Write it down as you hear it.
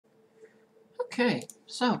Okay,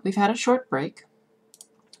 so we've had a short break,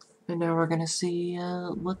 and now we're gonna see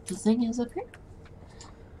what the thing is up here.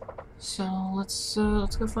 So let's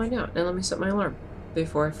go find out. And let me set my alarm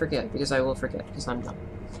before I forget, because I will forget, because I'm dumb.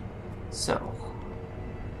 So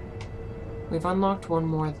we've unlocked one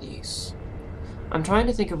more of these. I'm trying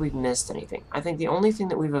to think if we've missed anything. I think the only thing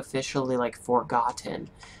that we've officially like forgotten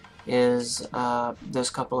is those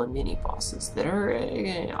couple of mini bosses that are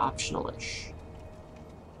optional-ish.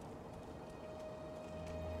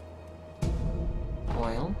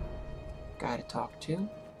 Oil. Guy to talk to.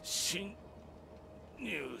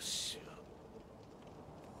 News.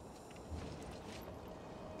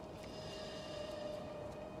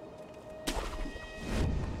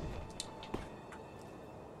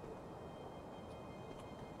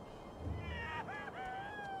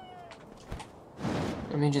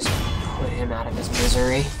 Let me just put him out of his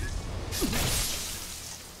misery.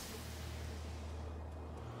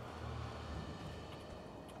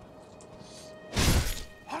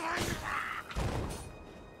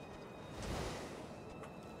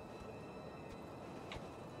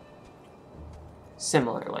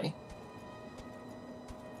 Similarly.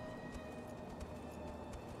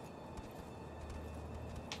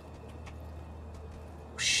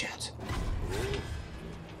 Oh, shit.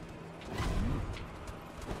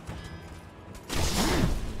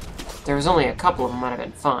 There was only a couple of them, might have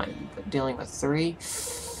been fine, but dealing with 3,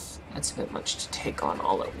 that's a bit much to take on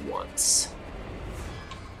all at once.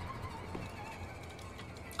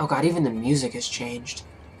 Oh god, even the music has changed.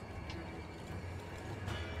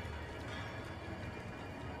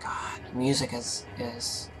 God, the music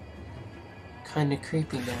is kind of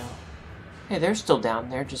creepy now. Hey, they're still down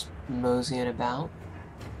there, just moseying about.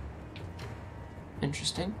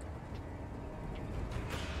 Interesting.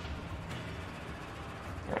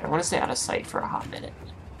 I want to stay out of sight for a hot minute.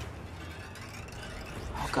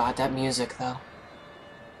 Oh god, that music, though.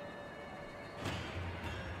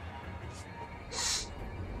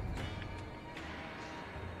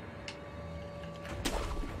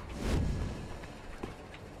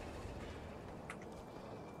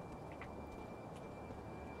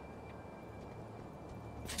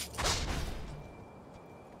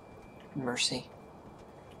 Mercy.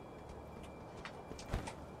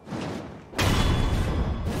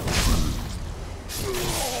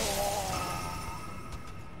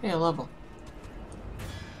 Hey, a level.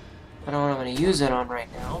 I don't know what I'm going to use it on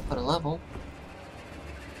right now, but a level.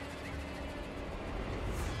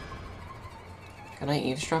 Can I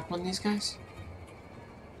eavesdrop on these guys?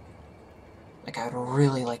 Like, I would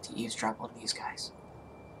really like to eavesdrop on these guys.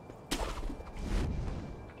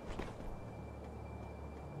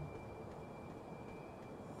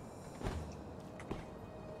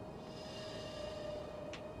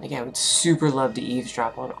 Like, I would super love to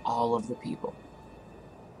eavesdrop on all of the people.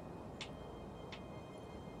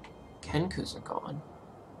 Kenkus are gone.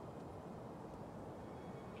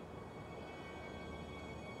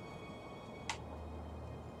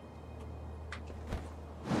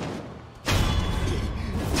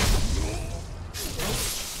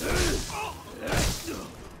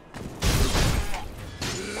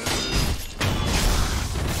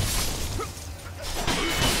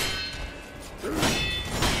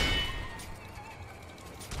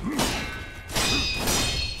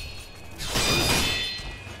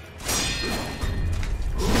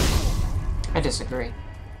 I disagree.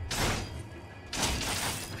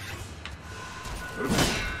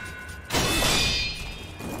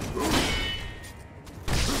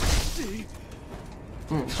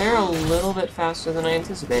 They're a little bit faster than I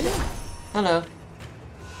anticipated. Hello.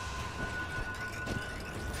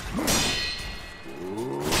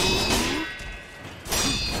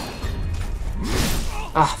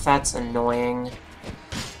 Ah, that's annoying.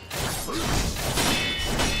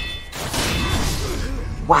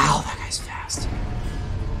 Wow, that guy's fast.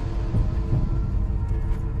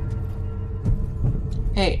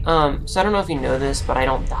 Hey, so I don't know if you know this, but I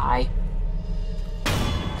don't die.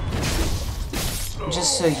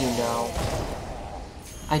 Just so you know,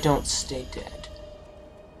 I don't stay dead.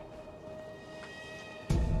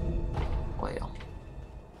 Oil.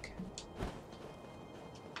 Okay.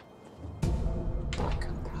 Black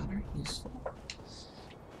gunpowder, useful.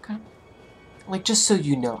 Okay. Like, just so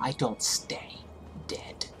you know, I don't stay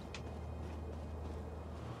dead.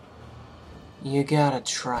 You gotta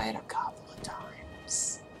try it a couple of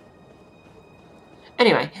times.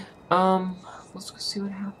 Anyway, let's go see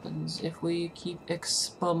what happens if we keep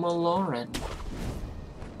exploring.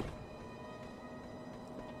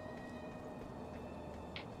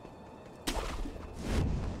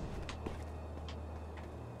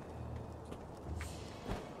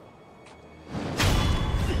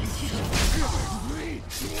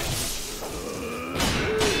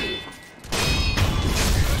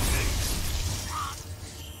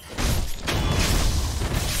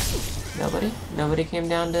 Nobody came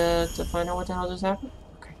down to find out what the hell just happened?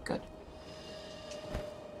 Okay, good.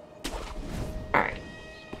 Alright.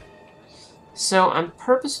 So, I'm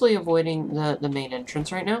purposely avoiding the main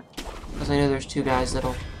entrance right now, because I know there's two guys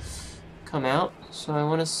that'll come out, so I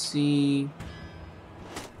want to see...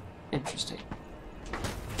 Interesting.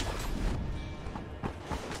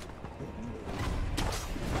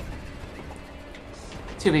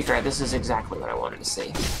 To be fair, this is exactly what I wanted to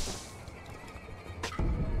see.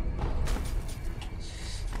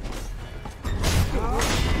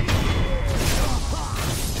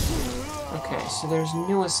 Okay, so there's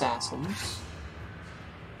new assassins,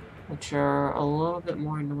 which are a little bit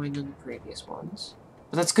more annoying than the previous ones.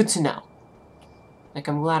 But that's good to know. Like,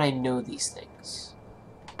 I'm glad I know these things.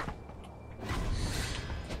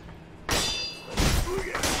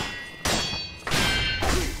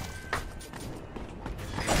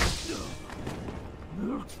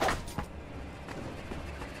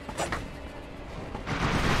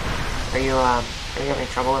 Are you having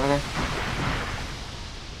trouble over there?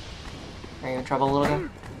 Are you in trouble a little bit?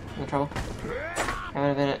 You in trouble?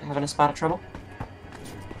 Having a spot of trouble?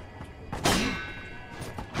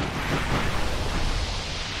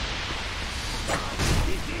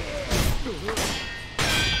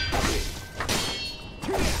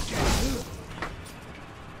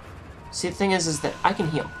 See, the thing is that I can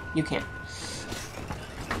heal. You can't.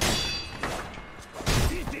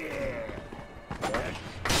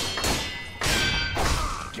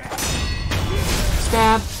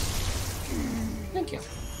 Stab. Thank you.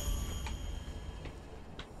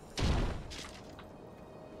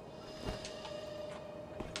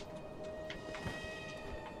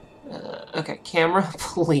 Okay, camera,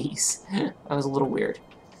 please. That was a little weird.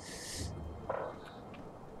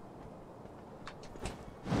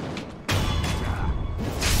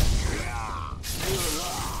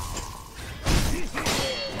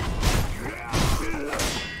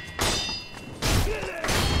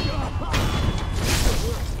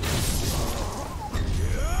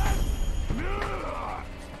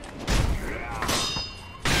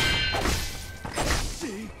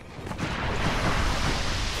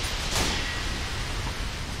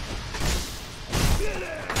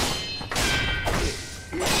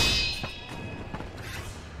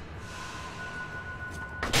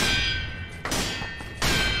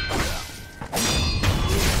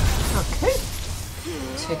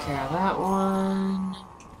 Take care of that one.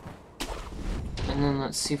 And then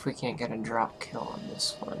let's see if we can't get a drop kill on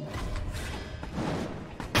this one.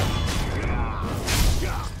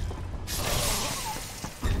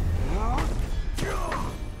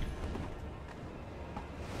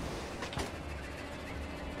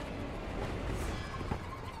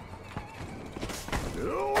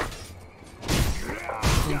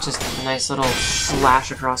 And just a nice little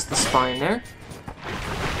slash across the spine there.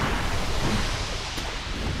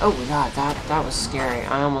 Oh god, that was scary.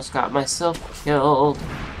 I almost got myself killed.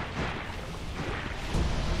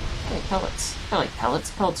 Hey, pellets. I like pellets.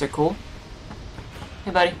 Pellets are cool. Hey,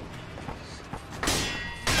 buddy.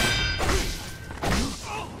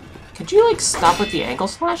 Could you, like, stop with the ankle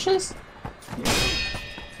slashes?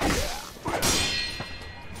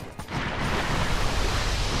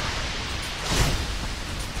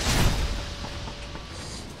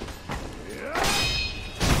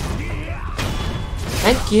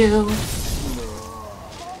 Thank you!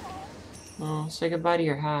 Oh, say goodbye to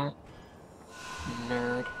your hat.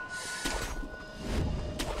 Nerd.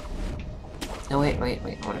 No, wait.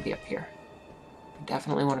 I want to be up here. I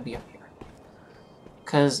definitely want to be up here.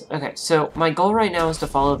 Because, okay, so my goal right now is to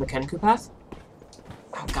follow the Hnetu path.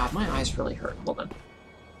 Oh god, my eyes really hurt. Hold on.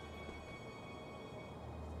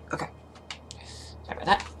 Okay. Sorry about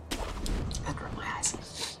that. I had to rub my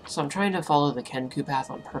eyes. So I'm trying to follow the Hnetu path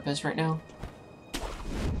on purpose right now.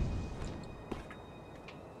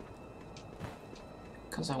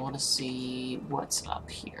 Because I want to see what's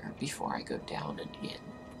up here before I go down and in.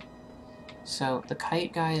 So the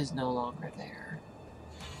kite guy is no longer there.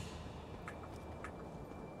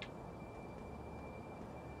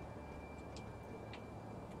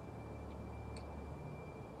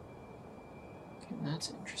 Okay,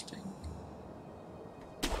 that's interesting.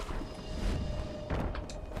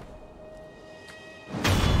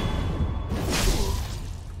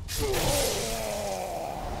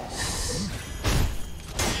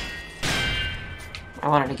 I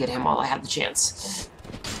wanted to get him while I had the chance.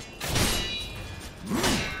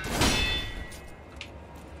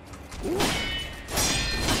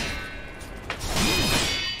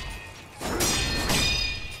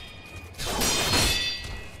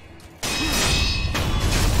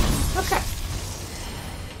 Okay.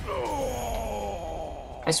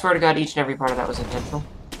 I swear to God, each and every part of that was intentional.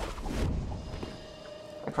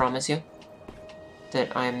 promise you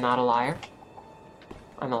that I am not a liar.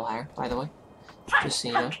 I'm a liar, by the way. Just so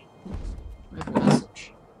you know. I have a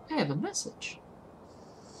message. I have a message.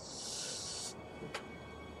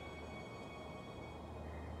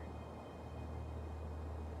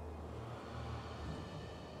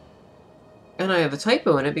 And I have a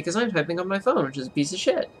typo in it because I'm typing on my phone, which is a piece of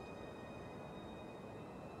shit.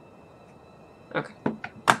 Okay.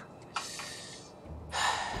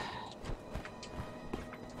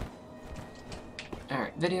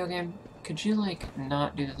 Alright, video game. Could you, like,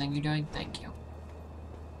 not do the thing you're doing? Thank you.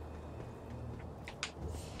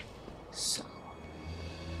 So.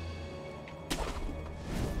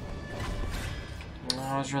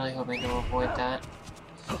 I was really hoping to avoid that.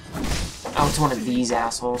 Oh, it's one of these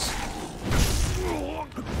assholes.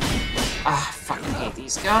 Ah, I fucking hate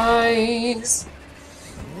these guys.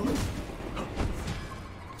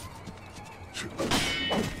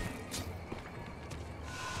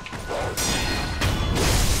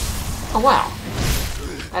 Oh, wow.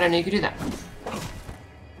 I didn't know you could do that.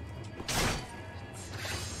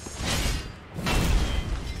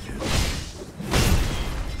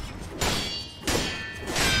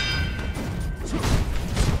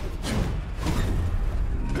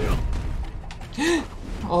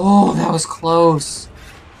 Oh, that was close.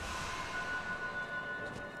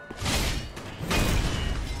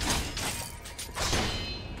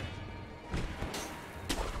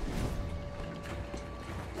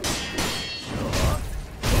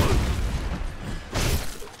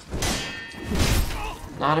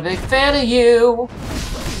 Not a big fan of you.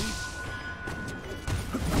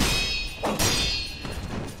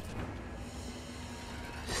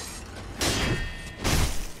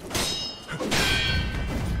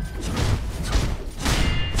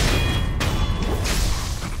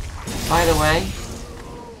 By the way,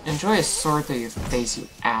 enjoy a sword through your face, you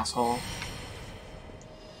asshole.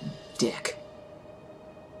 Dick.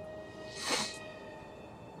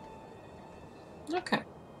 Okay.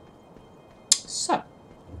 So,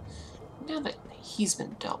 now that he's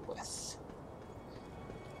been dealt with,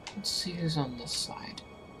 let's see who's on this side.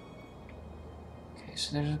 Okay,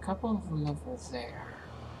 so there's a couple of them over there.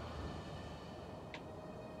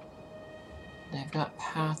 They've got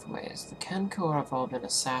pathways. The Kenko have all been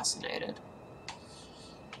assassinated.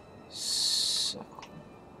 So...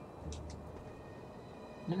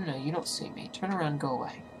 No, you don't see me. Turn around, go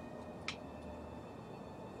away.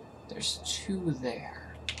 There's two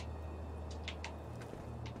there.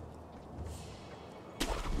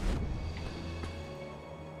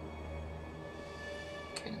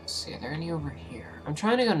 Okay, let's see. Are there any over here? I'm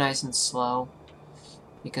trying to go nice and slow,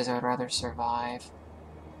 because I would rather survive.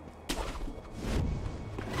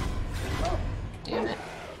 Damn it.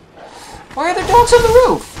 Why are there dogs on the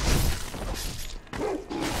roof?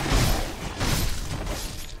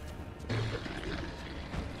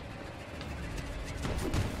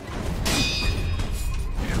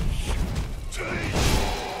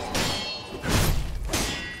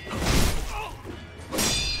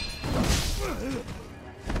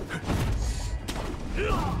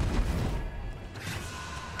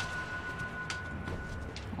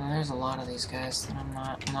 Well, there's a lot of these guys that I'm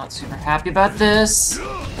not super happy about this.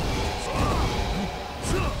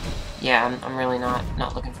 Yeah, I'm really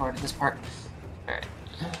not looking forward to this part. Alright.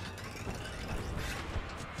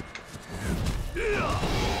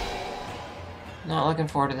 Not looking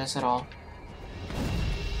forward to this at all.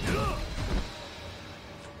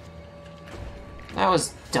 That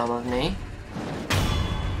was dumb of me.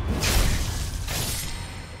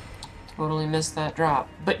 Totally missed that drop.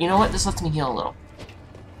 But you know what? This lets me heal a little.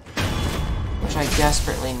 Which I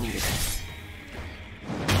desperately need.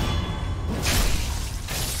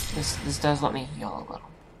 This does let me heal a little.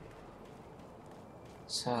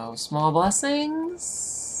 So, small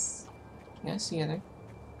blessings. Yeah, see you there.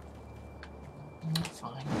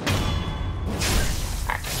 Fine.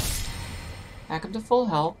 Alright. Back up to full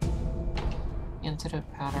health.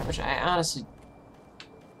 Antidote powder, which I honestly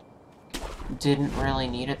didn't really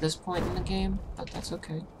need at this point in the game, but that's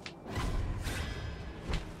okay.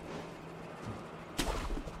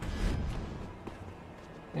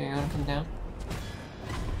 Here, you wanna come down?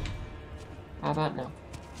 How about no?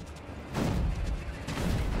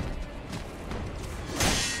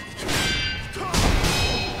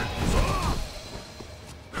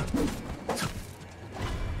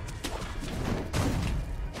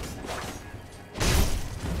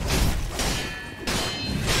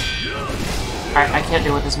 Alright, I can't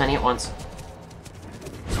deal with this many at once.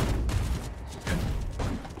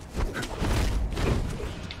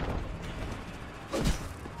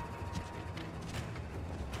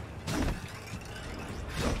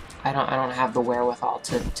 I I don't have the wherewithal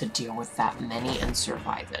to deal with that many and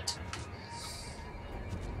survive it.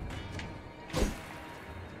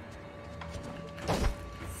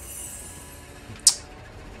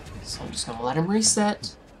 So I'm just gonna let him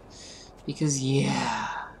reset. Because, yeah.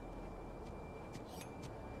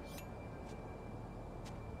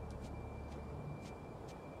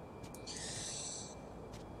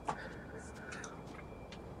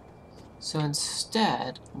 So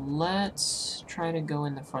instead, let's try to go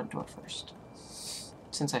in the front door first.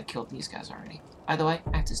 Since I've killed these guys already. By the way,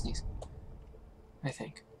 I have to sneeze. I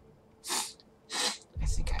think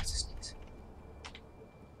I have to sneeze.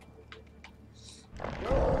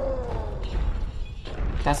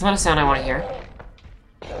 That's not a sound I want to hear.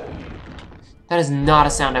 That is not a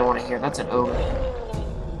sound I want to hear. That's an ogre.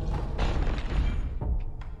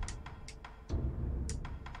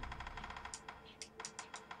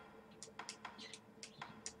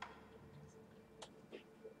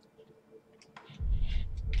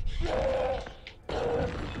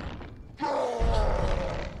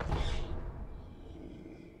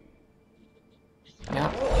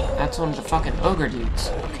 Yep, that's one of the fucking ogre dudes.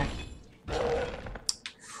 Okay.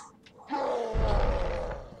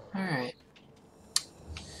 Alright.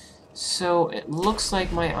 So, it looks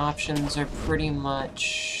like my options are pretty much...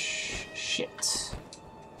 shit.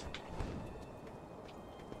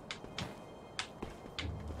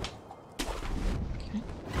 Okay.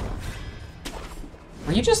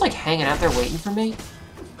 Were you just, like, hanging out there waiting for me?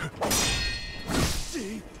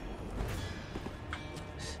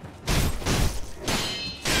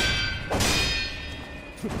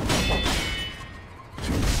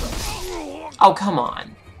 Oh, come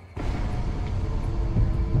on.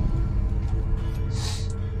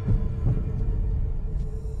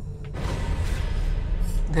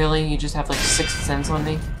 Really? You just have like 6th sense on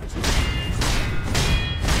me?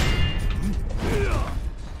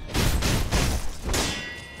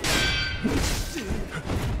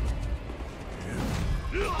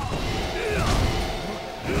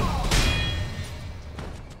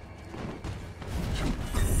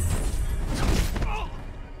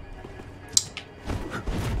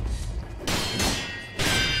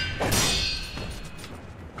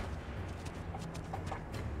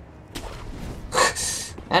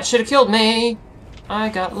 That should have killed me. I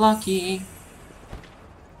got lucky.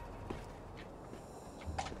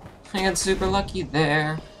 I got super lucky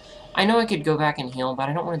there. I know I could go back and heal, but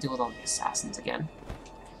I don't want to deal with all the assassins again.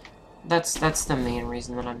 That's the main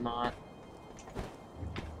reason that I'm not.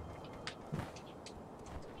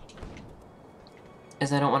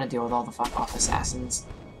 Is I don't want to deal with all the fuck off assassins.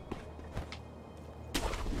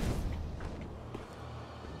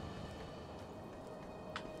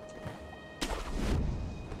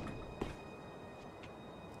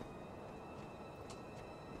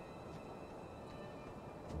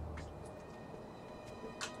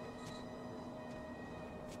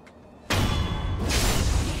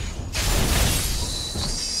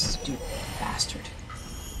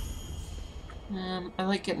 I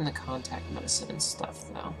like getting the contact medicine and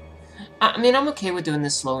stuff, though. I mean, I'm okay with doing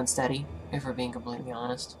this slow and steady, if we're being completely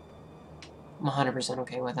honest. I'm 100%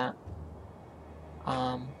 okay with that.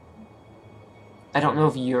 I don't know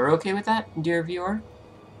if you're okay with that, dear viewer,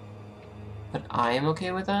 but I am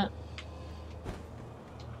okay with that.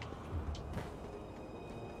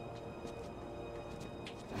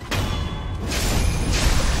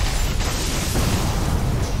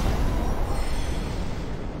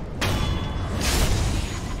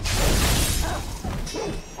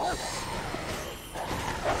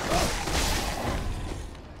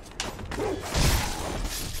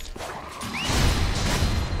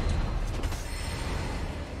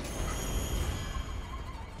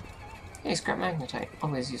 Hey, scrap magnetite.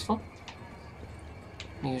 Always useful.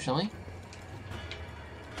 Usually.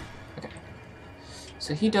 Okay.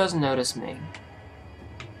 So he does notice me.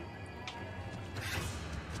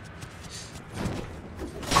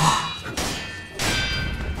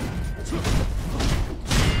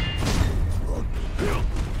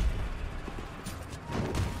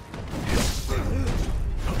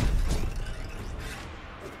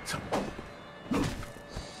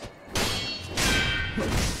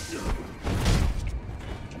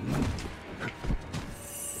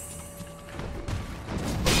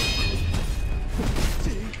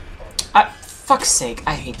 Fuck's sake,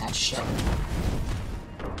 I hate that shit.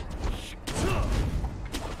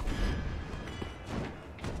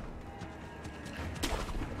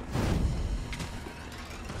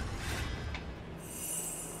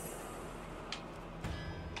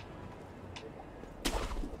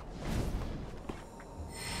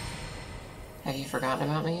 Have you forgotten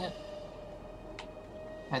about me yet?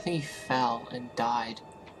 I think he fell and died.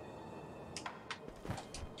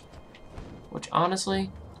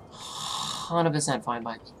 honestly, 100% fine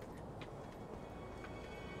by me.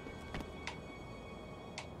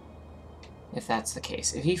 If that's the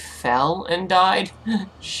case. If he fell and died,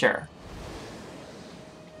 sure.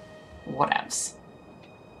 Whatevs.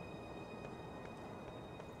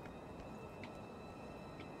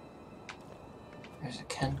 There's a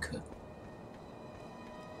Hnetu.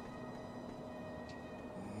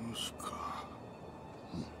 Of course.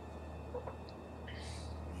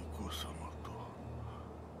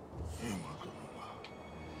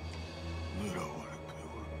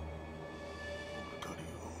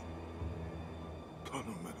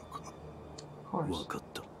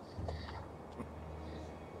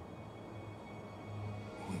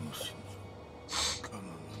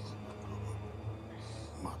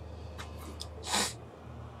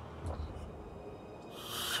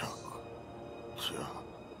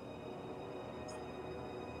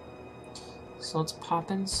 So let's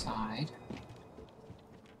pop inside.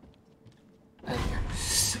 Oh dear.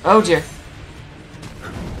 Oh dear.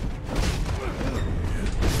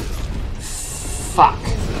 Fuck.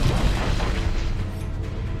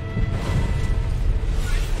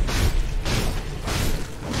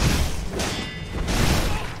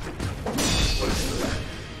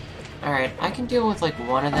 Alright, I can deal with like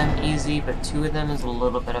one of them easy, but two of them is a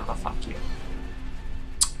little bit of a fuck you.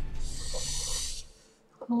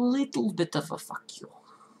 A little bit of a fuck you.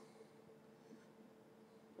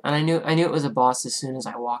 And I knew it was a boss as soon as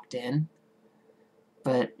I walked in,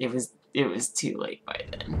 but it was too late by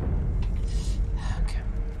then. Okay.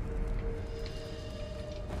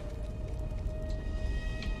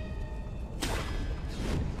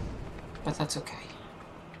 But that's okay.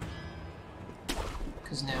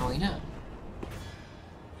 Because now we know.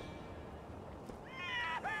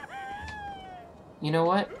 You know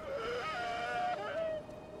what?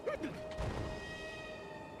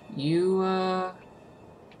 You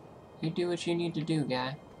do what you need to do,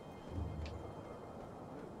 guy.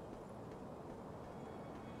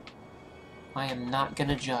 I am not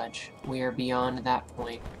gonna judge. We are beyond that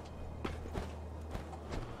point.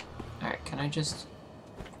 Alright, can I just...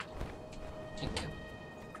 Yeah,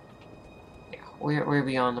 we're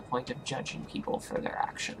beyond the point of judging people for their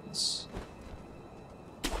actions.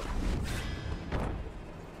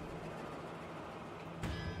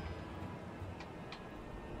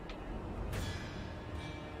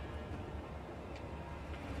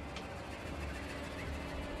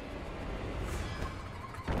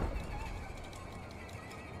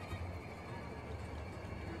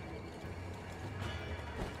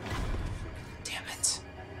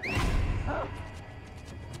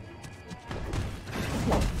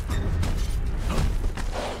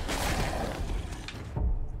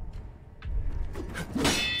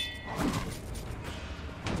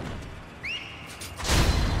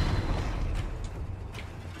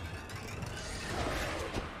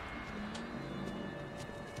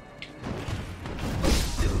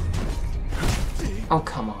 Oh,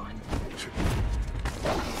 come on.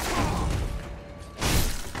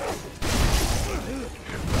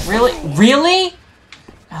 Really? Really?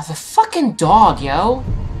 Oh, the fucking dog, yo!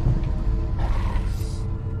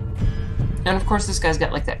 And of course this guy's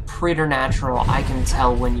got like that preternatural, I can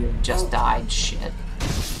tell when you just died shit.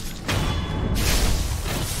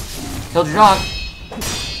 Killed your dog.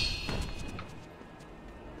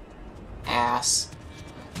 Ass.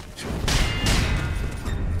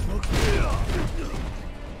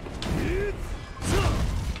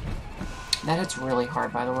 That hits really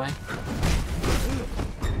hard, by the way.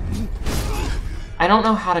 I don't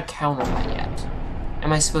know how to counter that yet.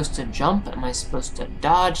 Am I supposed to jump? Am I supposed to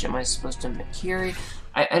dodge? Am I supposed to Makiri?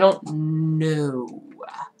 I don't know.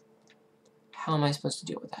 How am I supposed to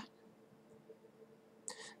deal with that?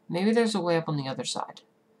 Maybe there's a way up on the other side.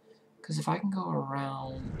 Because if I can go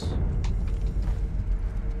around...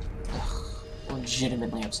 Ugh,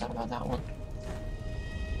 legitimately upset about that one.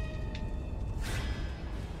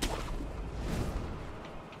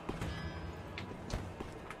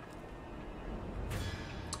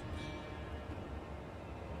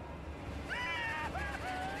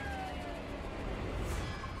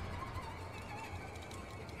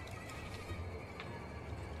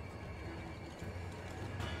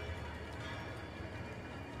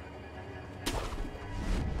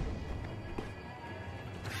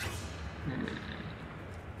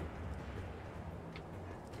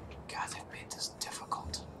 God, they've made this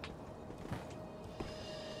difficult.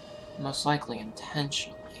 Most likely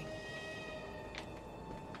intentionally.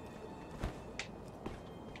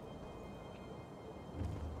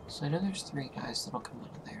 So I know there's 3 guys that'll come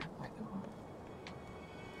out of there if I go wrong.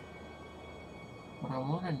 What I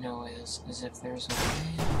want to know is if there's a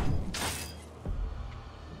way...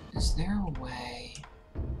 Is there a way?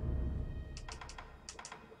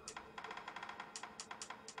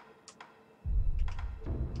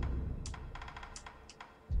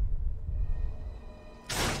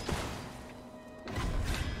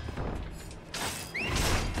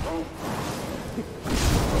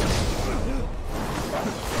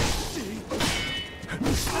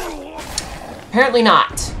 Apparently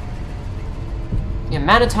not. The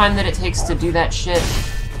amount of time that it takes to do that shit.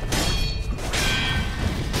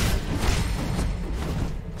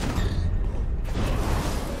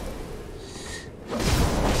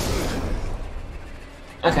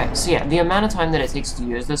 Okay, so yeah, the amount of time that it takes to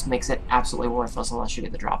use this makes it absolutely worthless unless you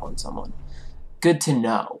get the drop on someone. Good to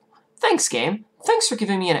know. Thanks, game. Thanks for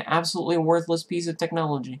giving me an absolutely worthless piece of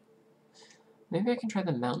technology. Maybe I can try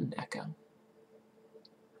the Mountain Echo.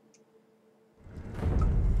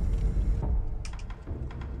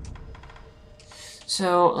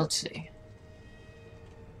 So, let's see.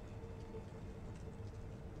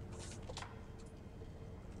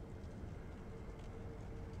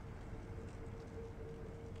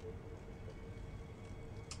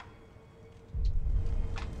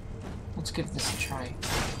 Let's give this a try.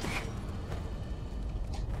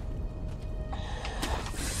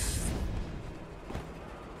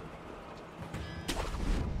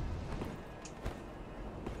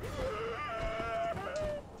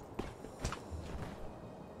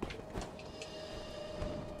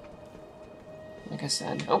 Like I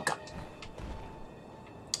said, oh god.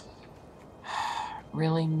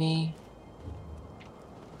 Really, me?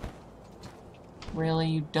 Really,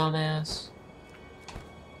 you dumbass?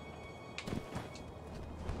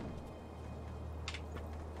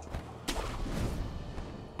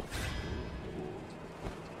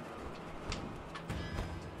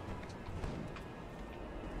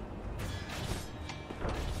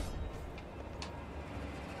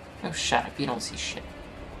 Oh, shut up, you don't see shit.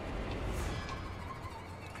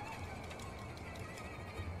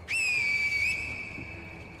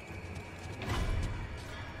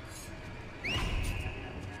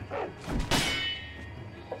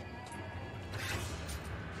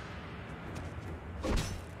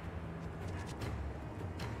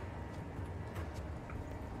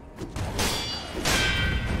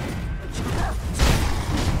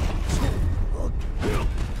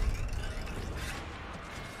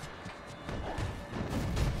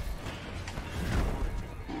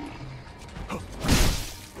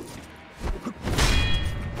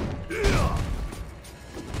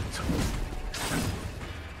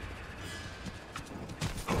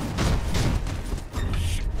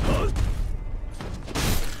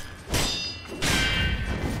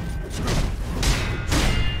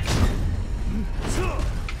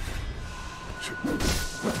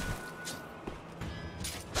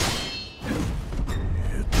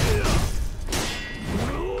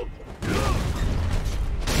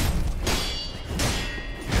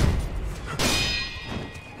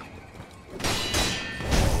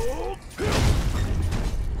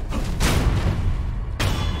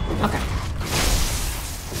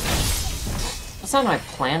 That's not how I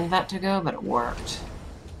planned that to go, but it worked.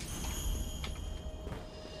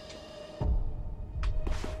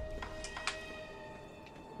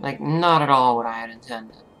 Like, not at all what I had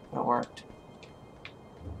intended, but it worked.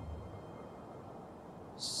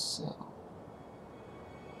 So...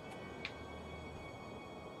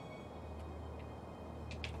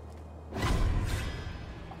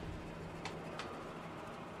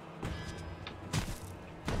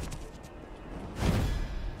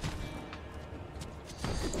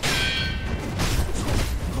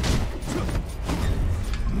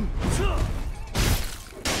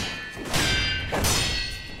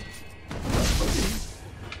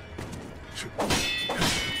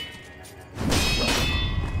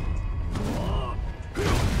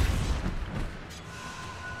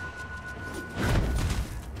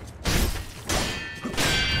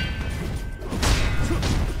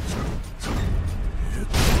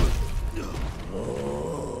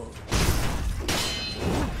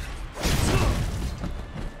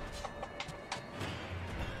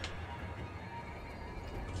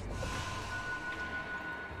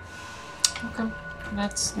 Okay.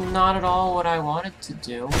 That's not at all what I wanted to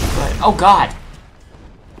do, but... Oh, God!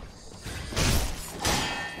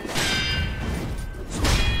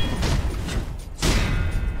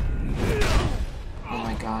 Oh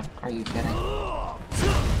my god, are you kidding?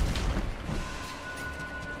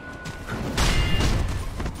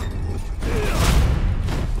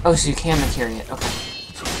 Oh, so you can materia it, okay.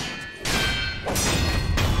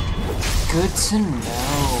 Good to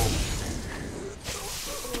know.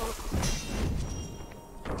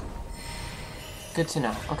 Good to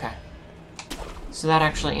know, okay. So that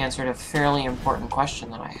actually answered a fairly important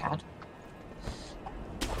question that I had.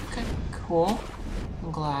 Okay, cool.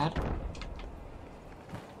 I'm glad.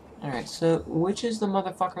 Alright, so which is the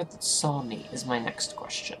motherfucker that saw me is my next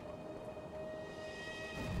question.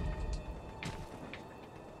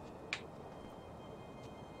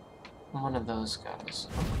 One of those guys.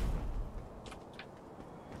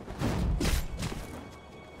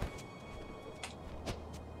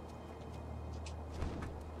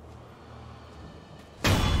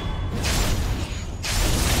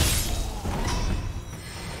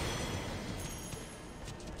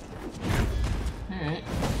 Alright.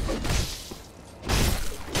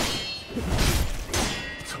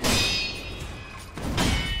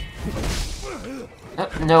 Oh,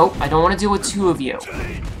 no, I don't want to deal with two of you.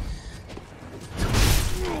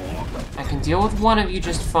 I can deal with one of you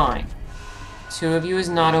just fine. Two of you is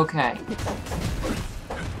not okay.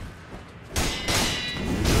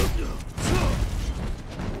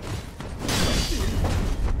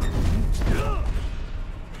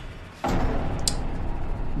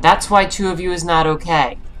 That's why two of you is not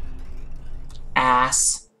okay.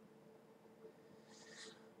 Ass.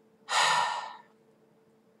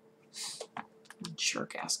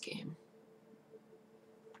 Jerk-ass game.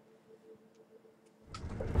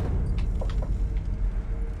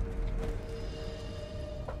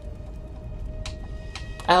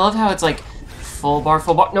 I love how it's like full bar,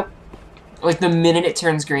 nope. Like the minute it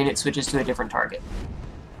turns green, it switches to a different target.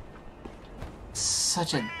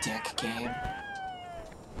 Such a dick game.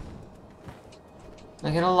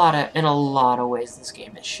 Like in a lot of ways, this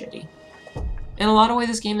game is shitty. In a lot of ways,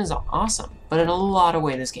 this game is awesome, but in a lot of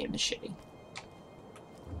ways, this game is shitty.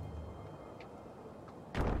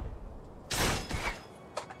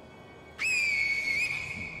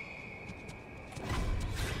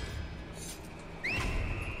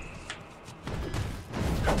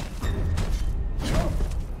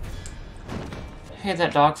 Hey,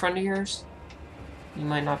 that dog friend of yours? You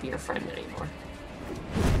might not be your friend anymore.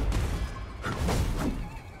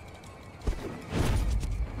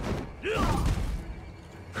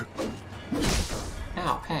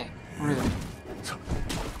 Ow, hey, rude.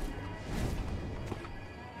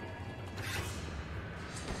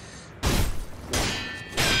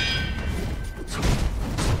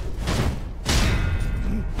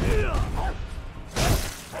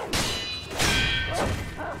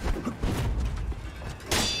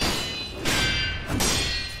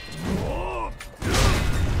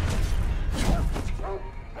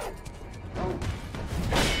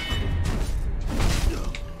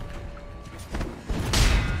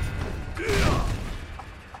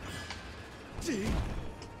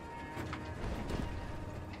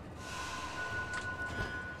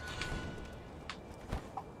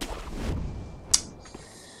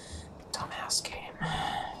 Dumbass game.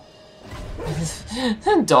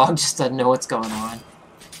 The dog just doesn't know what's going on.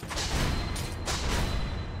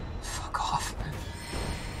 Fuck off.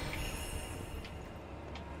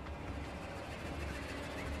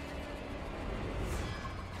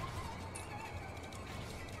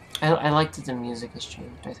 I like that the music has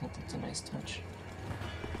changed. I think that's a nice touch.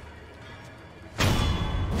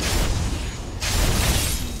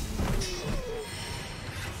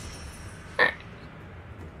 Alright.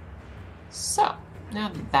 So, now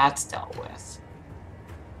that that's dealt with.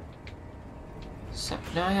 So,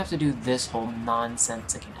 now I have to do this whole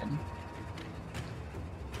nonsense again.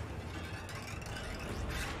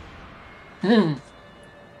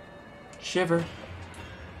 Shiver.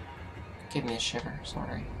 Give me a shiver,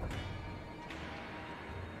 sorry.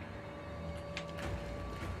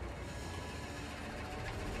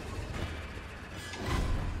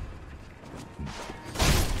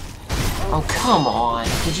 Oh, come on.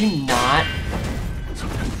 Could you not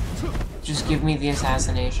just give me the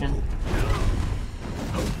assassination?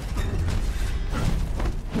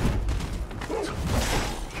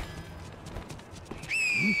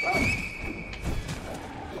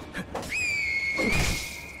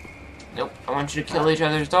 Nope, I want you to kill each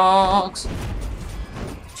other's dogs.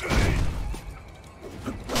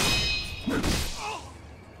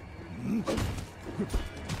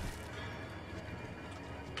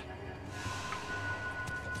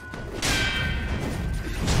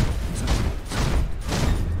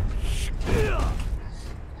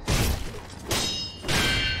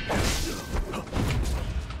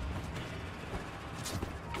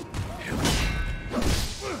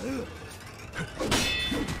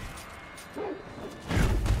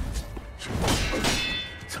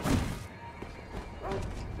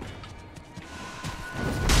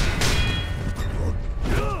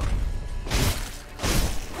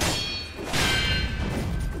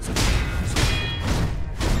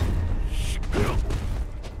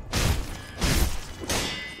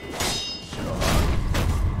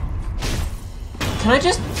 Can I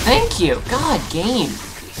just... Thank you! God, game!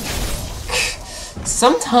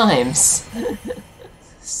 Sometimes...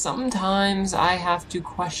 Sometimes I have to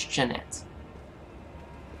question it.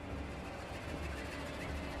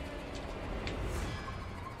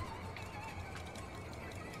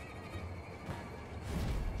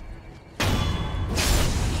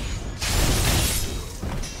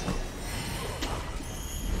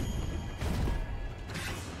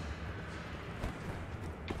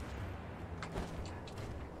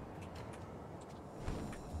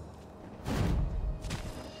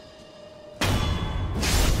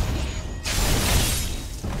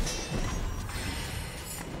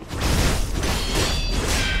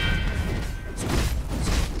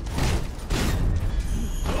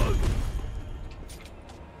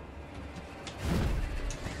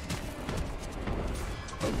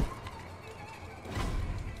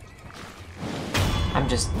 I'm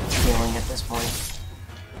just healing at this point.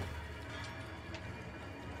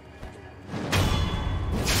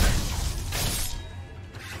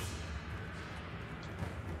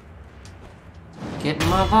 Getting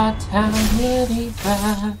my vitality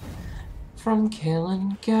back from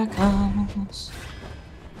killing geckos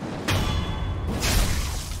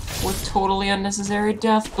with totally unnecessary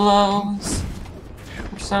death blows,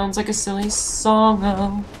 which sounds like a silly song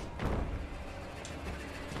though.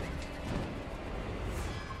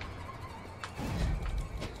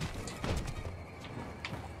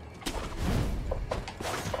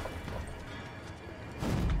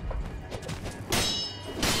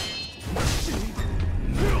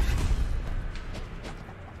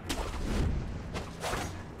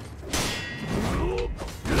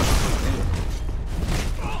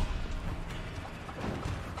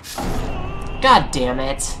 God damn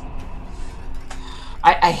it.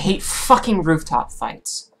 I hate fucking rooftop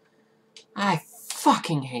fights. I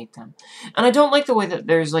fucking hate them. And I don't like the way that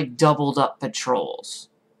there's, like, doubled up patrols.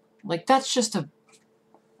 Like, that's just a...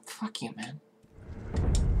 Fuck you, man.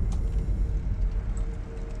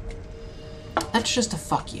 That's just a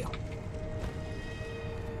fuck you.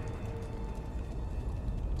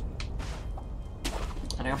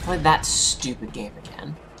 And I gotta play that stupid game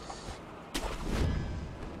again.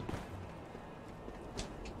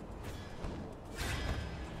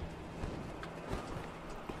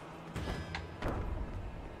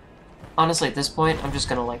 Honestly, at this point, I'm just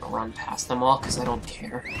gonna, like, run past them all, because I don't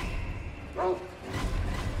care.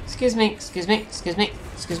 Excuse me, excuse me, excuse me,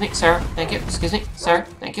 excuse me, sir, thank you, excuse me, sir,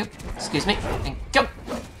 thank you, excuse me, thank you.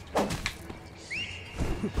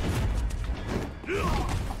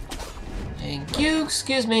 Thank you,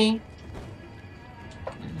 excuse me.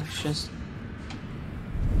 Let's just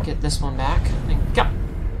get this one back. Thank you.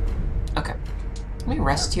 Okay. Let me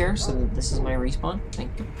rest here so that this is my respawn.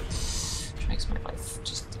 Thank you. Which makes my life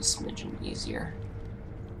just a smidgen easier.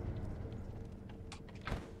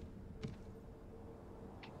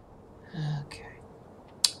 Okay.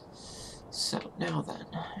 So, now then,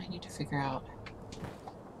 I need to figure out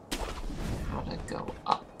how to go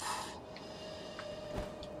up.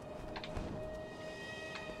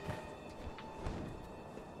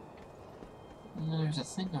 And there's a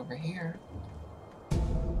thing over here.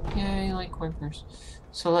 Yay, like corners.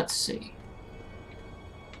 So let's see.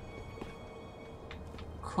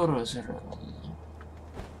 Koro's room.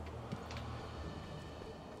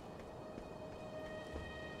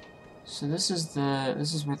 So this is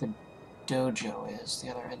where the dojo is, the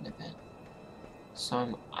other end of it.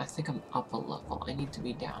 So I think I'm up a level. I need to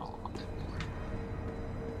be down a little bit more.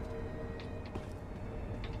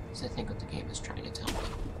 Because I think what the game is trying to tell me.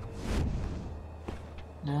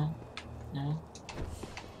 No? No?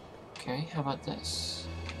 Okay, how about this?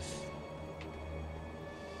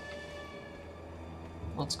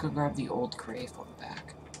 Let's go grab the old grave on the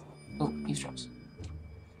back. Oh, eavesdrops.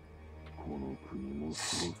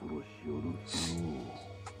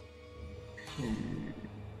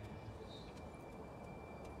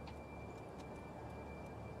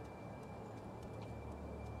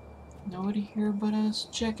 Nobody here but us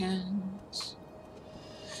chickens.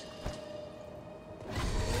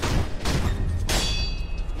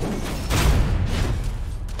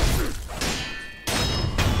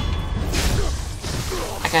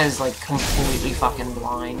 That guy's like completely fucking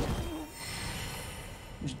blind.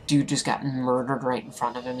 Dude just got murdered right in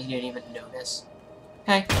front of him. He didn't even notice.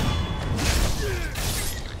 Okay.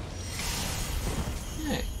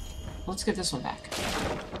 Alright. Let's get this one back.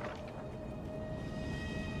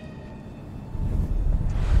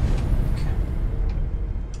 Okay.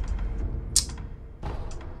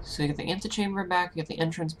 So we get the antechamber back, we get the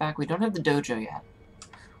entrance back. We don't have the dojo yet.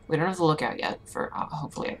 We don't have the lookout yet, for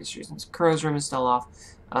hopefully obvious reasons. Kuro's room is still off.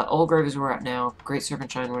 Old Grave is where we're at now. Great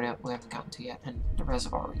Serpent Shrine we haven't gotten to yet, and the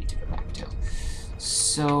reservoir we need to go back to.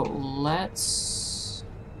 So let's...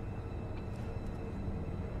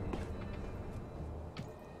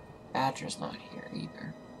 Badger's not here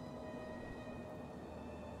either.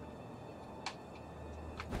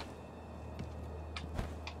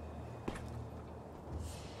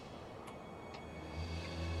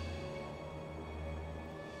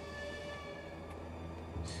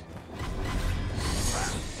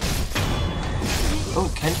 Oh,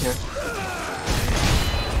 Ken here.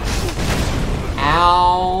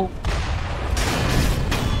 Ow!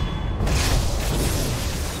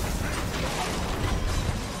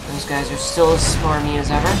 Those guys are still as smarmy as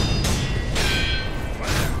ever.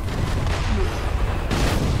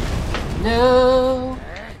 No!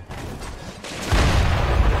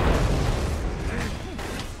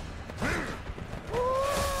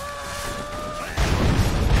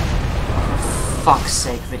 For fuck's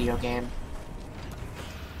sake, video game.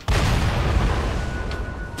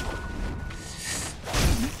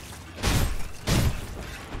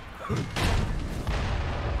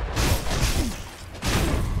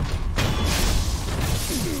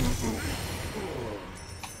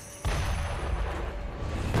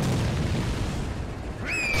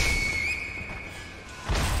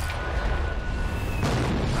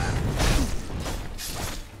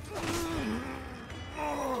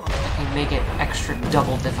 Make it extra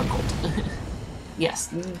double difficult. Yes,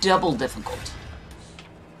 double difficult.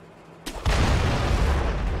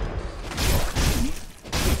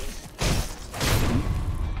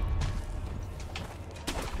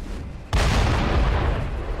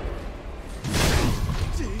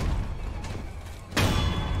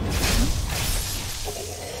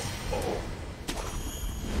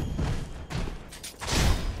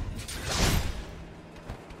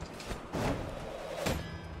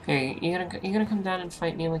 Hey, you gonna come down and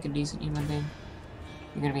fight me like a decent human being?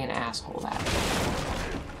 You're gonna be an asshole about it.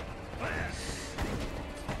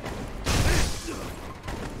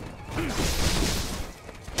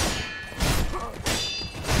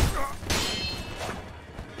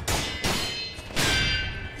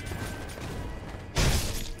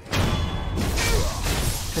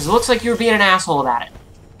 Because it looks like you're being an asshole about it.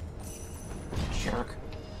 Jerk.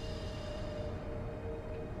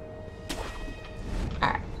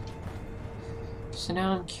 Alright. So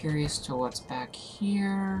now I'm curious to what's back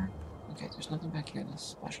here. Okay, there's nothing back here that's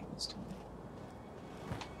special this time.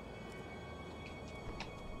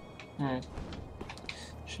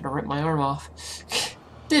 Should have ripped my arm off.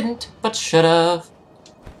 Didn't, but should have.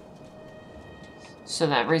 So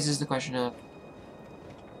that raises the question of...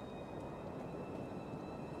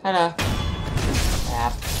 Hello.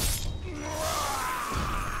 Tap.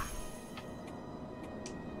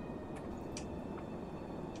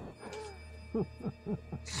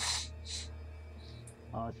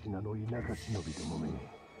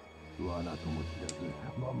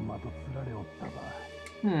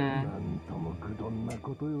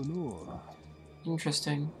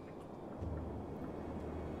 Interesting.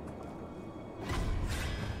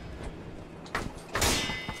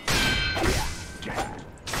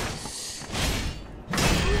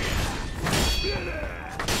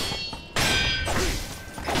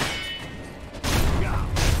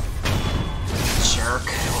 Jerk.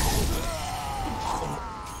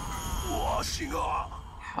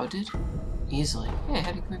 How did? Easily. Hey,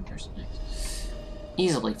 heavy quick person. Nice.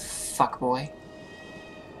 Easily, fuckboy.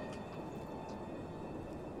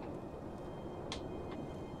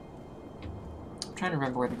 I'm trying to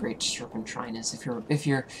remember where the Great Serpent Shrine is. If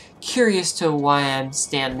you're curious to why I'm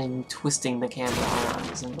standing, twisting the camera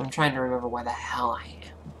arms, and I'm trying to remember where the hell I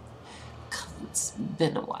am. 'Cause it's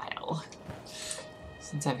been a while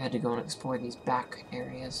since I've had to go and explore these back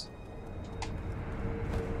areas.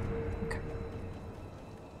 Okay.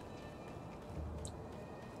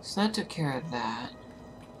 So that took care of that.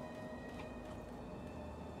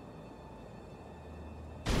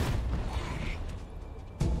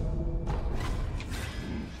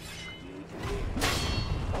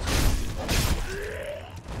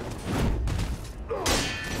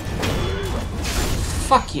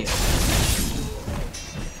 Fuck you.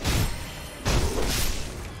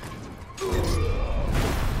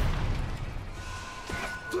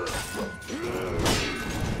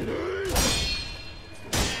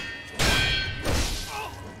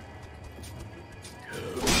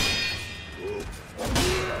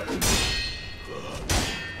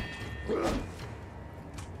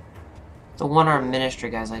 The one-armed ministry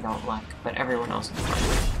guys I don't like, but everyone else is fine.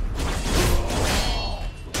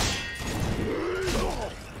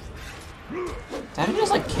 Did I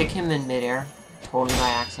just, like, kick him in midair? Totally by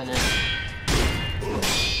accident.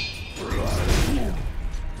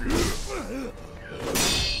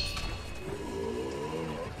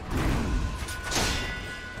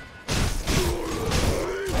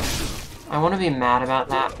 I want to be mad about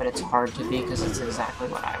that, but it's hard to be because it's exactly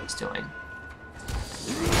what I was doing.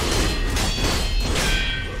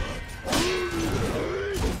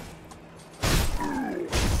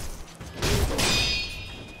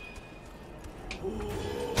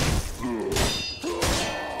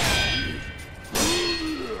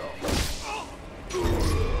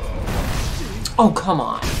 Oh, come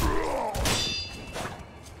on.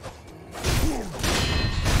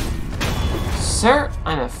 Sir,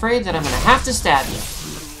 I'm afraid that I'm gonna have to stab you.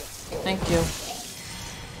 Thank you.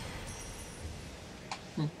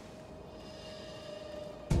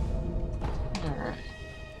 Alright.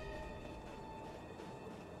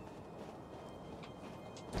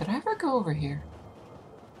 Did I ever go over here?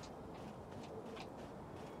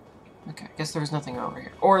 Okay, I guess there was nothing over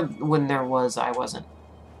here. Or when there was, I wasn't.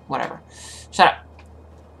 Whatever. Shut up.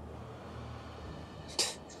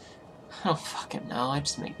 I don't fucking know. I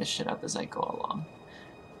just make this shit up as I go along.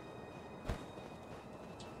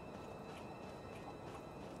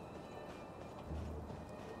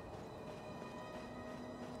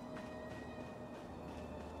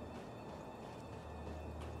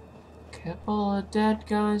 Couple of dead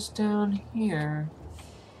guys down here.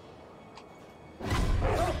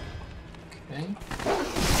 Okay.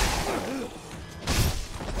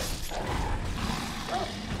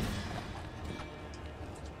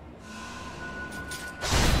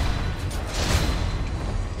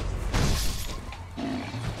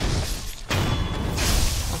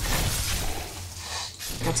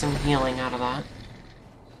 Got some healing out of that.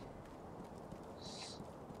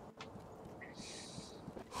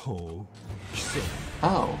 Oh.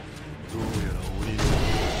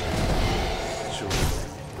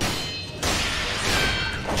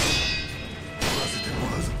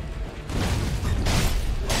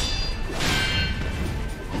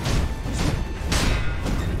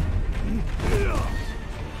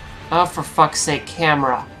 Oh, for fuck's sake,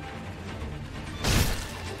 camera.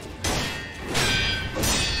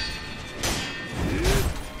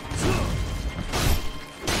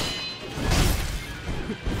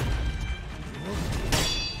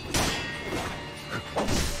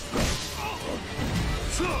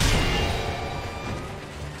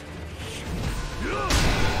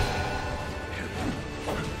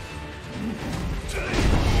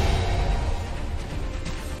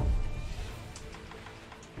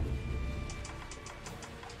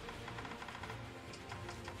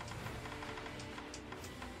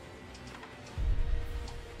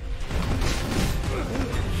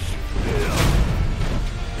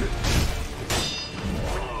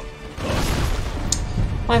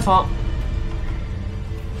 My fault.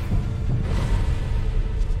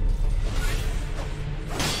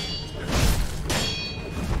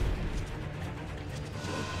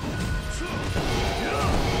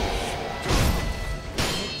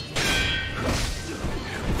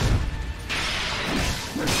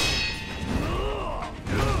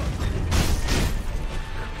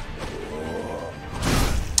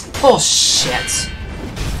 Bullshit.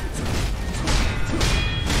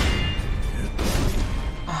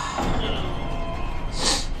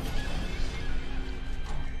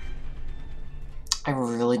 I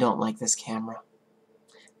really don't like this camera.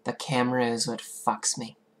 The camera is what fucks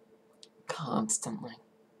me. Constantly.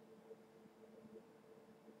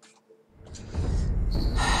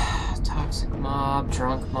 Toxic mob,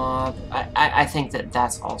 drunk mob. I think that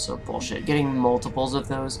that's also bullshit. Getting multiples of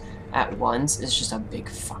those at once is just a big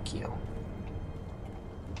fuck you.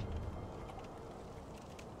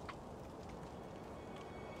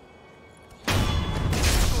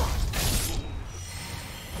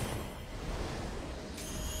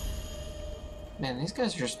 Man, these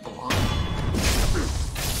guys are just blind.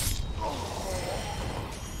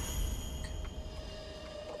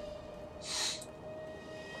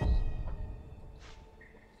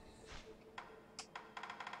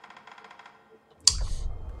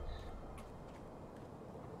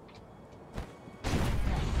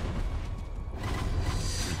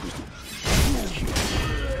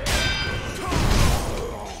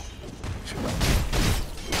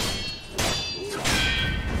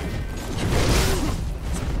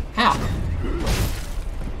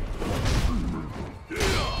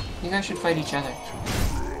 You guys should fight each other.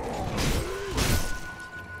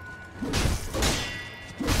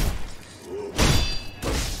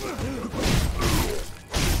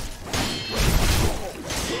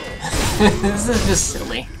 This is just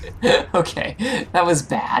silly. Okay, that was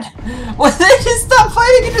bad. Well, they just stop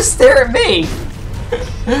fighting and just stare at me!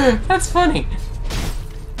 That's funny.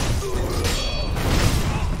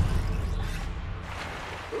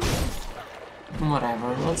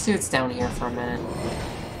 Whatever. Let's see what's down here for a minute.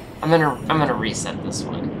 I'm gonna reset this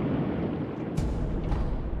one.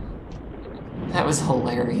 That was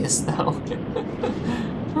hilarious, though.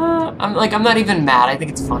 I'm not even mad. I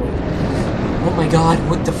think it's funny. Oh my god,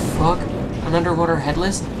 what the fuck? An underwater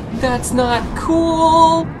headless? That's not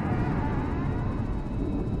cool!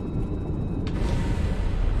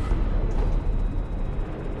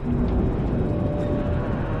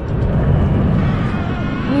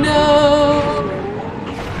 No!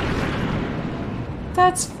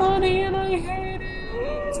 That's funny and I hate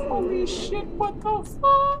it! Holy shit, what the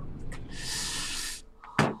fuck?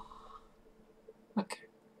 Okay.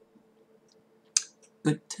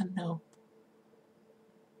 Good to know.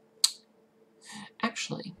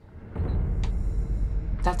 Actually,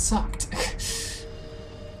 that sucked.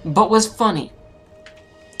 But was funny.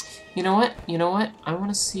 You know what? You know what? I want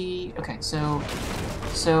to see... Okay, so,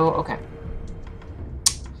 okay.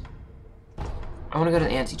 I want to go to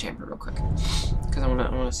the antechamber real quick. Because I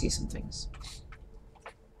want to see some things.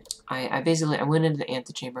 I went into the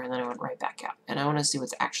antechamber and then I went right back out. And I want to see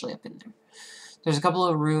what's actually up in there. There's a couple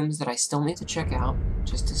of rooms that I still need to check out.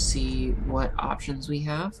 Just to see what options we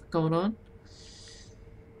have going on.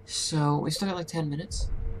 So, we still got like 10 minutes.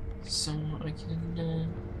 So, I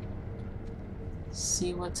can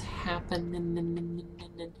see what's happening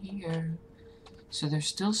in here. So, there's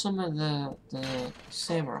still some of the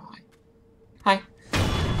samurai. Hi.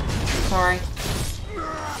 Sorry.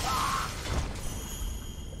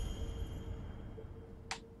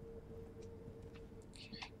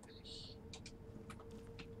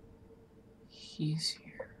 He's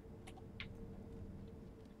here.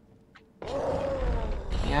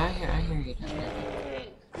 Yeah, I hear you down there.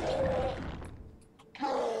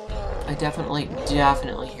 I definitely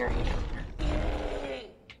hear you down there.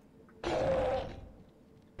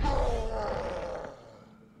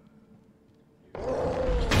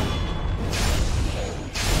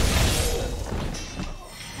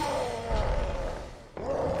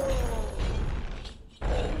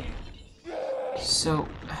 So...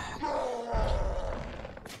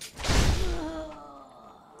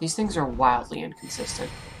 These things are wildly inconsistent.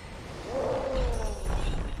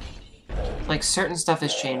 Like, certain stuff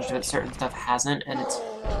has changed, but certain stuff hasn't, and it's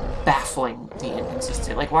baffling the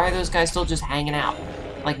inconsistent. Like, why are those guys still just hanging out?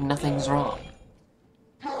 Like, nothing's wrong.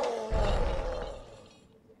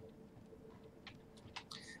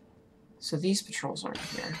 So these patrols aren't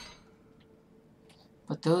here.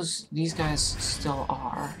 But these guys still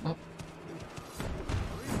are. Oh.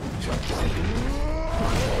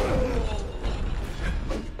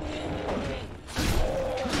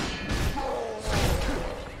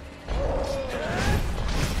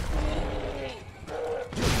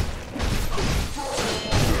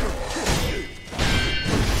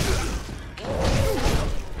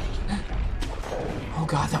 Oh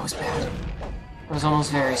god, that was bad. It was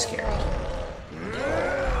almost very scary.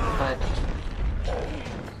 But...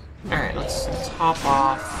 Alright, let's hop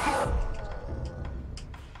off.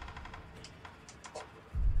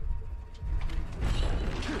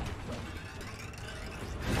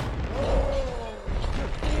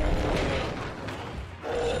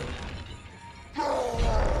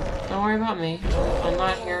 Don't worry about me. I'm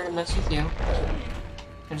not here to mess with you.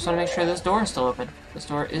 I just want to make sure this door is still open. This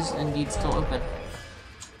door is indeed still open.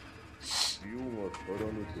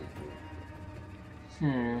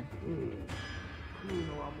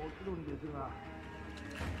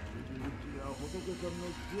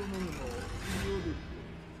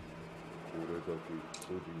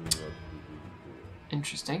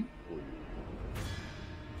 Interesting.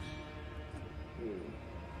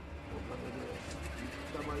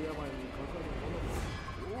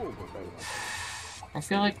 I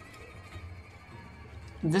feel like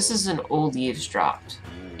this is an old eavesdropped.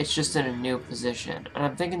 It's just in a new position, and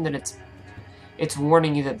I'm thinking that it's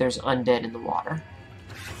warning you that there's undead in the water.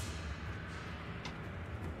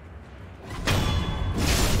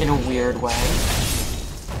 In a weird way.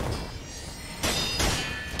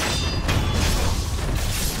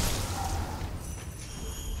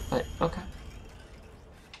 But, okay.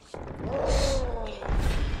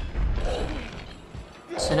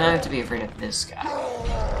 So now I have to be afraid of this guy.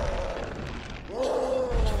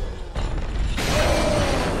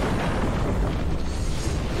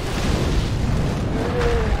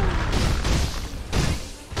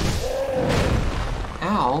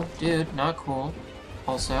 Ow, dude, not cool.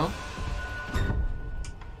 Also.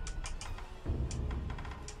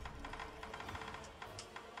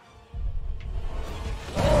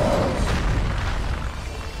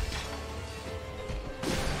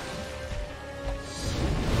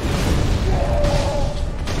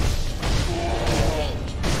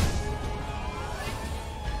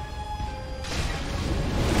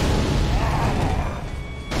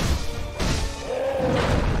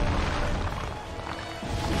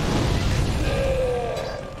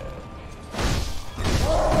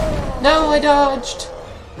 No, I dodged!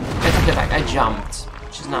 I took it back. I jumped,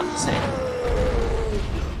 which is not the same.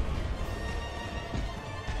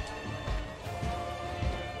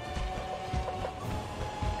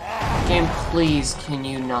 Game, please, can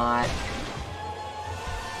you not?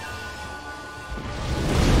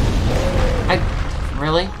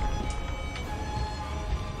 Really?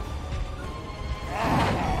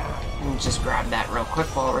 Let me just grab that real quick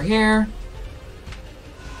while we're here.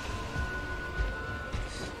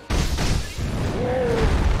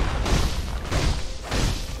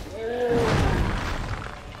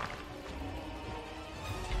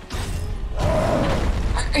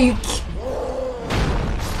 Are you kidding?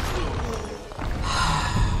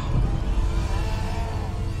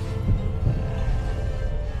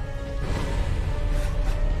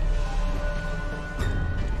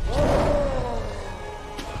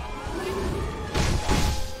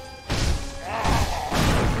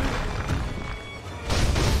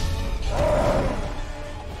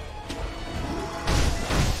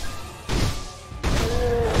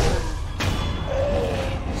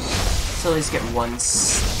 So at least get one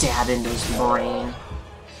stab into his brain.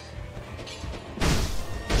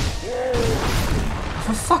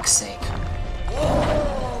 For fuck's sake.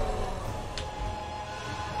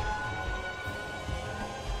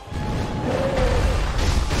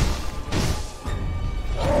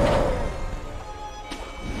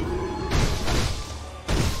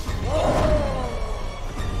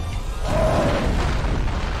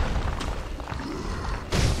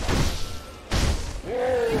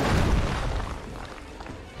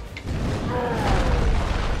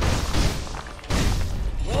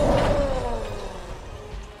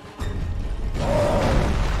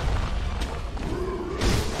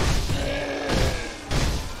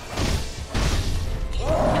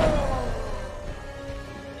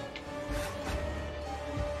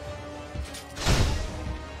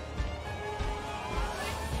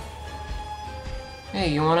 Hey,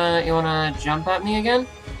 you wanna jump at me again?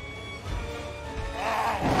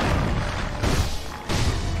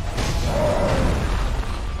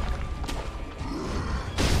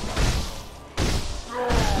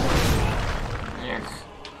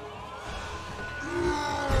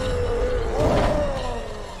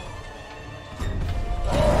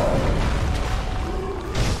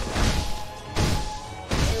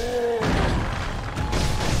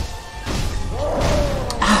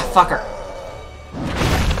 Ah, fucker.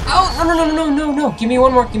 Oh, no. Give me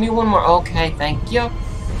one more. Okay, thank you. I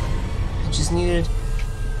just needed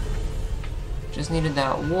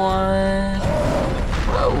that one.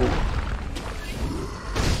 Whoa.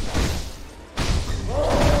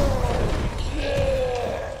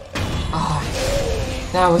 Oh,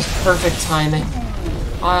 that was perfect timing.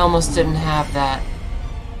 I almost didn't have that.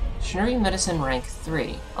 Shinobi Medicine Rank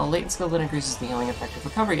 3. A latent skill that increases the healing effect of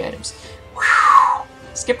recovery items. Whew.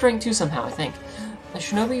 Skipped rank 2 somehow, I think. A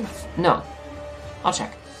shinobi... No. I'll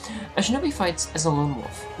check. A shinobi fights as a lone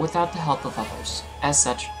wolf, without the help of others. As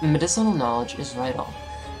such, medicinal knowledge is vital.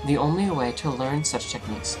 The only way to learn such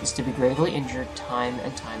techniques is to be gravely injured time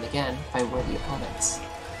and time again by worthy opponents.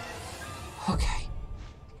 Okay.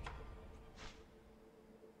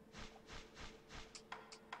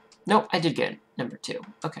 Nope, I did get number 2.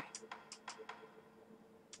 Okay.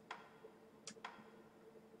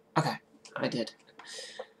 Okay, I did.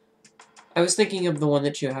 I was thinking of the one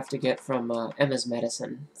that you have to get from Emma's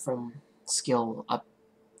Medicine, from skill up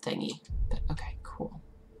thingy. But, okay, cool.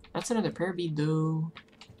 That's another prayer bead, though.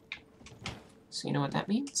 So you know what that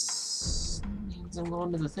means? It means I'm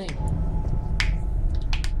going to the thing.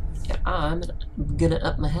 And I'm gonna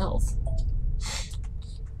up my health.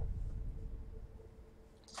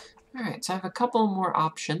 Alright, so I have a couple more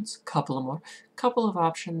options. Couple of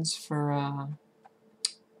options for,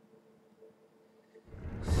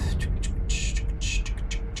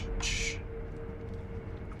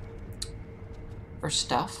 for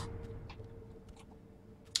stuff.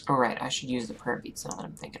 Oh, right, I should use the prayer beads now that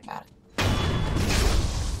I'm thinking about it.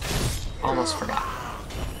 Almost forgot.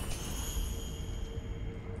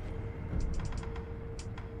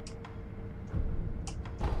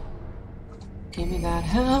 Give me that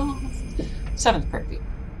health. 7th prayer bead.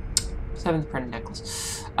 7th prayer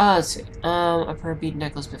necklace. Let's see. A prayer bead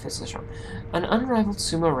necklace befits the charm. An unrivaled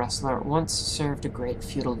sumo wrestler once served a great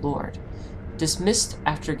feudal lord. Dismissed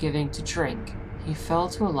after giving to drink, he fell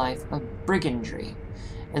to a life of brigandry,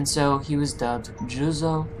 and so he was dubbed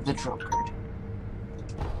Juzo the Drunkard.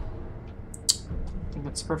 I think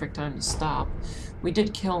that's the perfect time to stop. We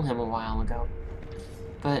did kill him a while ago,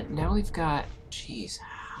 but now we've got... Jeez,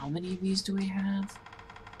 how many of these do we have?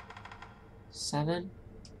 7?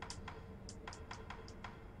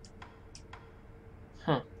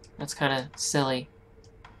 Huh. That's kind of silly.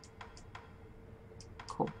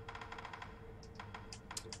 Cool.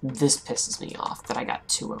 This pisses me off that I got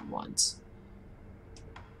 2 at once.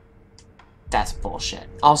 That's bullshit.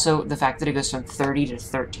 Also, the fact that it goes from 30 to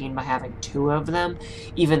 13 by having 2 of them,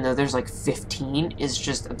 even though there's like 15, is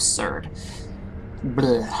just absurd.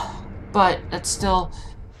 Blah. But that's still...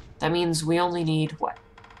 That means we only need, what?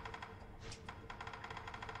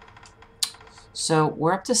 So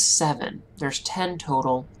we're up to 7. There's 10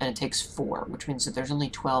 total, and it takes 4, which means that there's only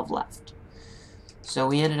 12 left. So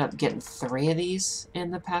we ended up getting 3 of these in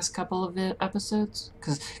the past couple of episodes.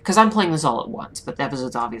 Because I'm playing this all at once, but the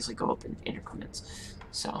episodes obviously go up in increments.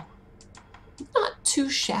 So, not too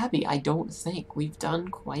shabby, I don't think. We've done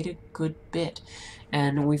quite a good bit.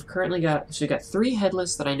 And we've currently got... So we've got 3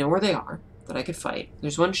 headless that I know where they are, that I could fight.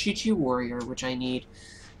 There's 1 Shichi warrior, which I need...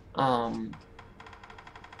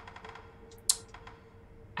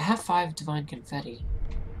 I have 5 divine confetti.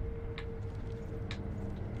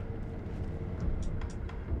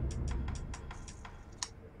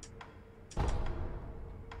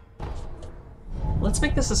 Let's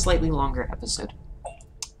make this a slightly longer episode.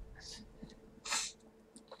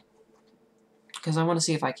 Because I want to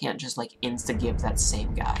see if I can't just, like, insta-give that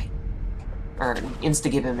same guy. Or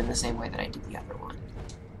insta-give him in the same way that I did the other one.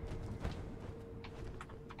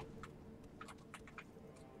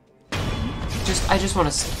 I just want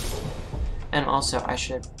to see. And also, I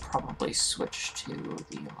should probably switch to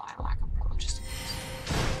the lilac umbrella just in case.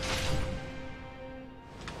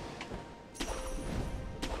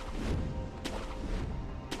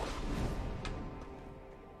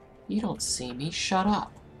 You don't see me. Shut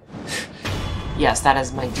up. Yes, that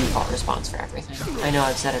is my default response for everything. I know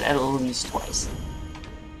I've said it at least twice.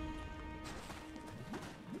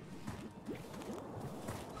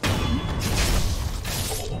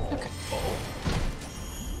 Okay.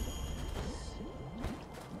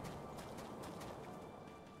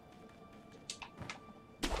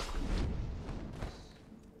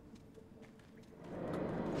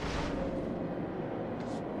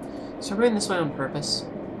 So we're going this way on purpose.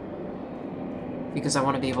 Because I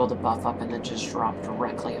want to be able to buff up and then just drop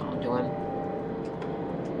directly onto him.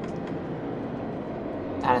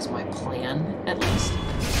 That is my plan, at least.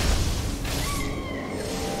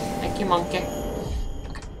 Thank you, monkey.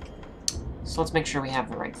 Okay. So let's make sure we have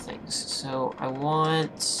the right things. So I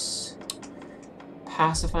want...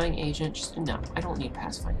 Pacifying agent. Just, no, I don't need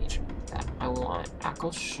pacifying agent with that. I want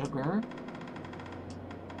apple sugar.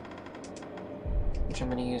 Which I'm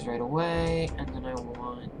going to use right away. And then I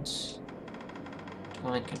want...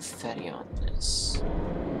 Divine confetti on this.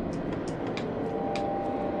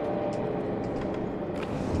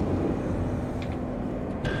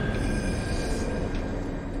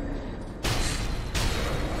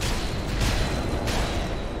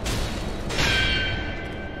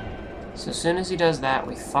 So as soon as he does that,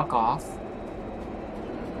 we fuck off.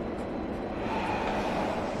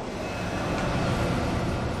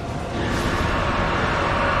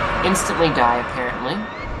 Instantly die, apparently.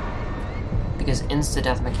 Because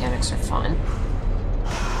insta-death mechanics are fun.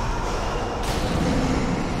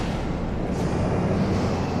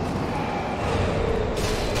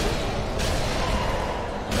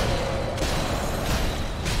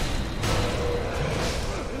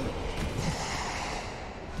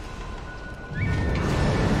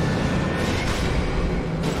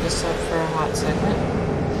 Pick this up for a hot segment.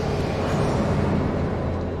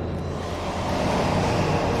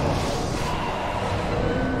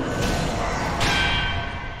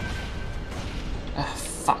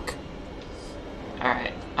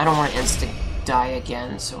 I don't want to insta-die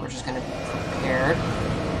again, so we're just going to be prepared.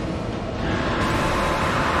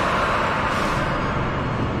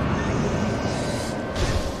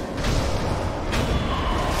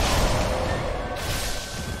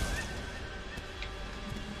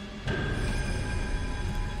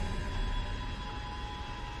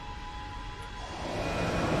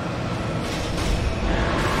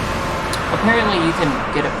 Apparently you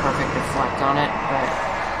can get a perfect deflect on it, but...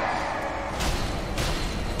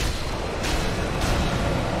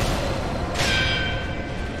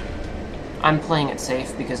 I'm playing it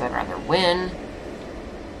safe because I'd rather win.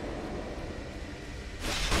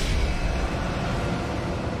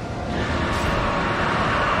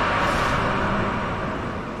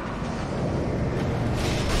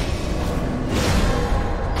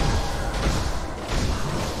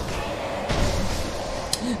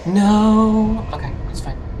 No! Okay, that's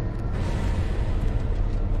fine.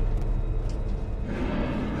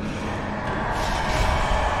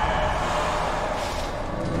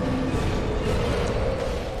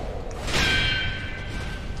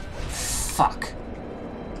 Fuck.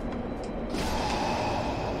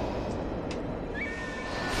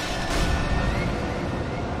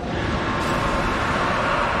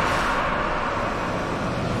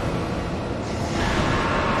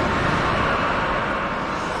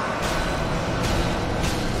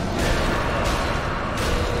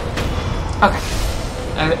 Okay.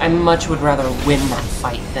 I much would rather win that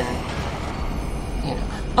fight than, you know.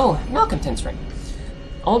 Oh, Malcontent's ring.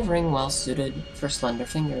 Old ring well suited for slender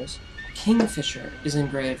fingers. Kingfisher is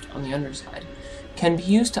engraved on the underside. Can be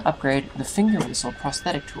used to upgrade the finger whistle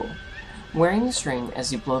prosthetic tool. Wearing this ring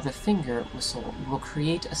as you blow the finger whistle will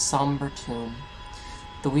create a somber tune.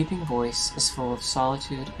 The weeping voice is full of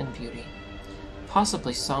solitude and beauty,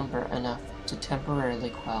 possibly somber enough to temporarily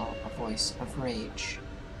quell a voice of rage.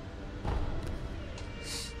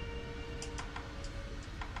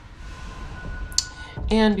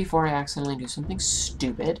 And before I accidentally do something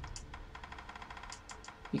stupid,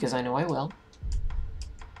 because I know I will,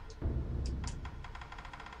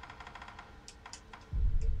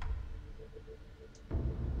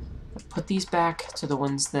 put these back to the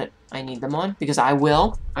ones that I need them on, because I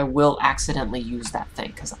will accidentally use that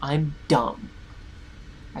thing, because I'm dumb.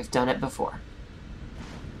 I've done it before.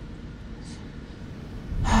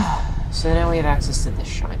 So now we have access to this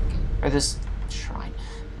shrine again. Or this shrine.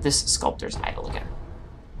 This sculptor's idol again.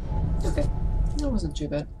 Okay. That wasn't too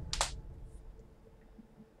bad.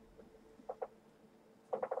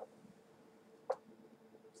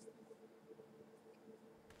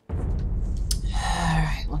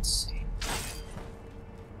 Alright, let's see.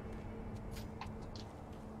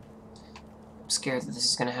 I'm scared that this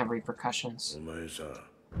is going to have repercussions.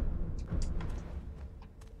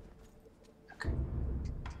 Okay.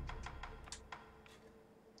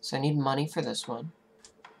 So I need money for this one.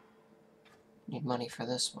 Need money for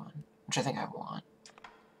this one, which I think I want.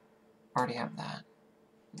 Already have that.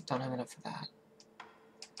 Don't have enough for that.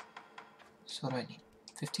 So what do I need?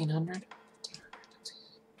 1,500? 1,500, that's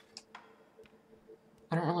easy.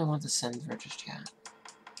 I don't really want the Sensor just yet.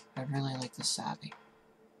 I'd really like the Savvy.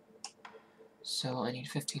 So I need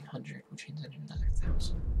 1,500, which means I need another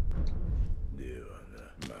 1,000.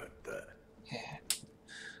 Yeah.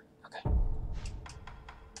 Okay.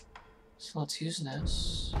 So let's use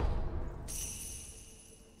this.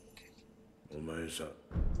 Okay. So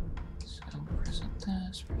present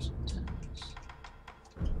this, present this.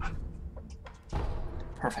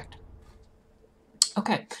 Perfect.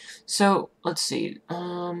 Okay, so let's see.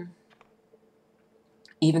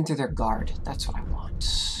 Even through their guard, that's what I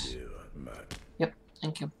want. Yep,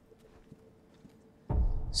 thank you.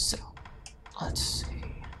 So, let's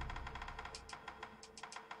see.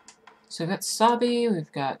 So we've got Sabi,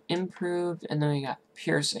 we've got Improved, and then we got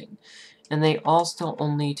Piercing. And they all still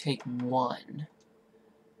only take 1.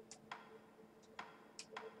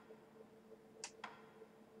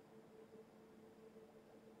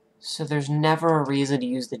 So there's never a reason to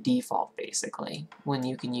use the default, basically, when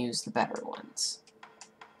you can use the better ones.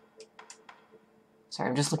 Sorry,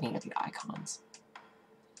 I'm just looking at the icons.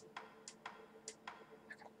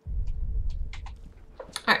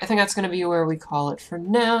 Alright, I think that's going to be where we call it for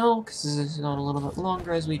now, because this has gone a little bit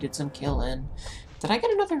longer as we did some killing. Did I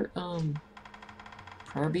get another,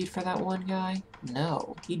 prayer bead for that one guy?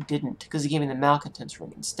 No, he didn't, because he gave me the Malcontent's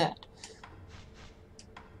ring instead.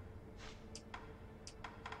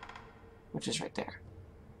 Which is right there.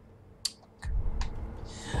 Okay.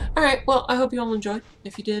 Alright, well, I hope you all enjoyed.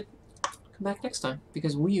 If you did, come back next time,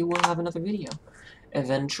 because we will have another video.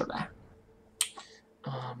 Eventually.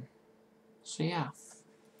 So yeah.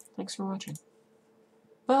 Thanks for watching.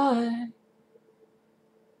 Bye!